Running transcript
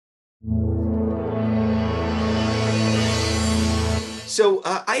So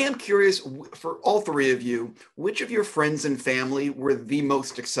I am curious, for all three of you, which of your friends and family were the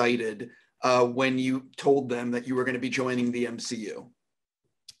most excited when you told them that you were going to be joining the MCU?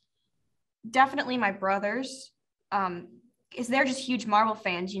 Definitely my brothers. Because they're just huge Marvel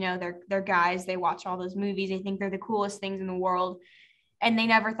fans. You know, they're guys. They watch all those movies. They think they're the coolest things in the world. And they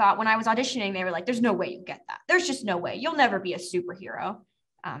never thought, when I was auditioning, they were like, "There's no way you get that. There's just no way. You'll never be a superhero."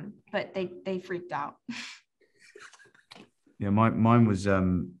 But they freaked out. Yeah, mine was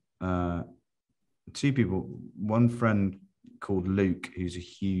two people. One friend called Luke, who's a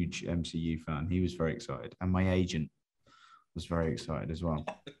huge MCU fan. He was very excited, and my agent was very excited as well,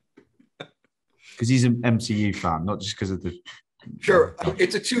 because he's an MCU fan, not just because of the. Sure,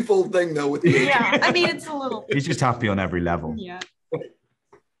 it's a twofold thing though. With the yeah, I mean it's a little. He's just happy on every level. Yeah.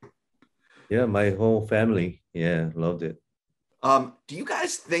 Yeah, my whole family, loved it. Do you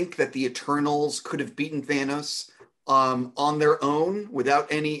guys think that the Eternals could have beaten Thanos on their own without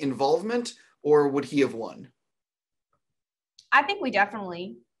any involvement, or would he have won? I think we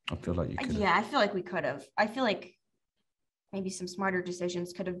definitely. I feel like you could. Yeah, I feel like we could have. I feel like maybe some smarter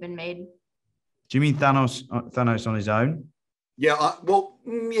decisions could have been made. Do you mean Thanos on his own? Yeah,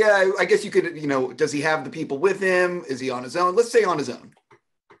 I guess you could, does he have the people with him? Is he on his own? Let's say on his own.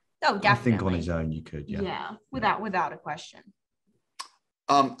 Oh, definitely. I think on his own you could, yeah. Yeah, without a question.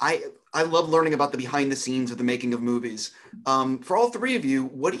 I love learning about the behind the scenes of the making of movies. For all three of you,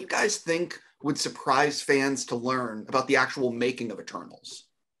 what do you guys think would surprise fans to learn about the actual making of Eternals?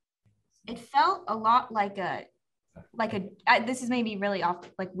 It felt a lot like this is maybe really off,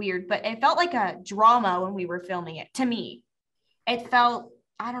 like weird, but it felt like a drama when we were filming it. To me, it felt,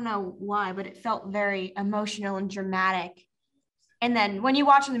 I don't know why, but it felt very emotional and dramatic. And then when you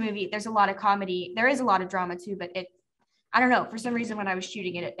watch the movie, there's a lot of comedy. There is a lot of drama too, but I don't know. For some reason, when I was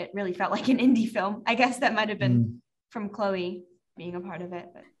shooting it, it really felt like an indie film. I guess that might have been from Chloé being a part of it.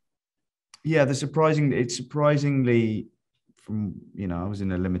 But. Yeah, it's surprisingly from, I was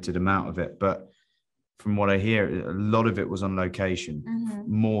in a limited amount of it, but from what I hear, a lot of it was on location,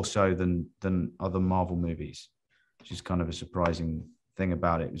 more so than other Marvel movies, which is kind of a surprising thing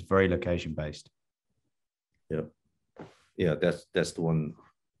about it. It was very location based. Yeah, that's the one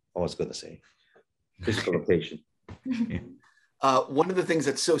I was going to say. Physical location. Yeah. One of the things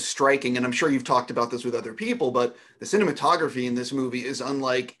that's so striking, and I'm sure you've talked about this with other people, but the cinematography in this movie is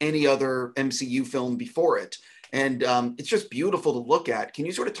unlike any other MCU film before it. And it's just beautiful to look at. Can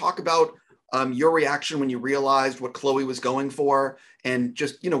you sort of talk about your reaction when you realized what Chloé was going for and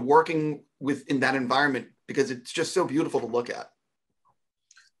just, working in that environment, because it's just so beautiful to look at?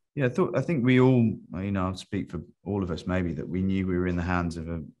 Yeah, I think we all, I'll speak for all of us maybe, that we knew we were in the hands of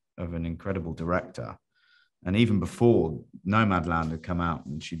an incredible director. And even before Nomadland had come out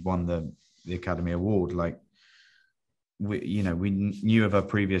and she'd won the Academy Award, like we knew of her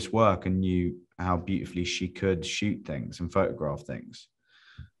previous work and knew how beautifully she could shoot things and photograph things.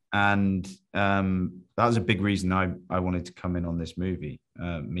 And that was a big reason I wanted to come in on this movie,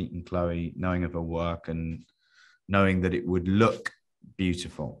 meeting Chloé, knowing of her work and knowing that it would look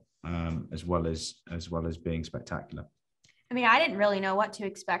beautiful, as well as being spectacular. I mean, I didn't really know what to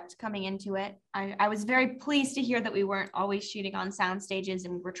expect coming into it. I was very pleased to hear that we weren't always shooting on sound stages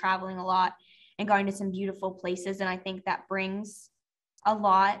and we're traveling a lot and going to some beautiful places. And I think that brings a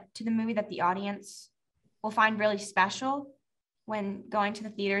lot to the movie that the audience will find really special when going to the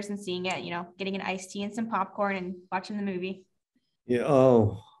theaters and seeing it, getting an iced tea and some popcorn and watching the movie. Yeah,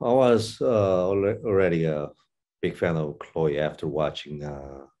 I was already a big fan of Chloé after watching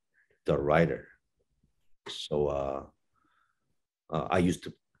The Rider. So I used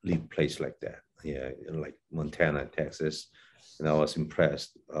to live a place like that, like Montana, Texas, and I was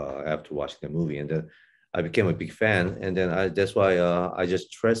impressed after watching the movie, and then I became a big fan, and then that's why I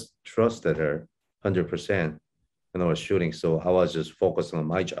just trusted her 100% when I was shooting. So I was just focused on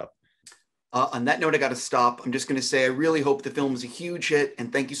my job. On that note, I got to stop. I'm just going to say I really hope the film is a huge hit,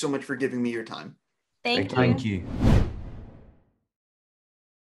 and thank you so much for giving me your time. Thank you. Thank you.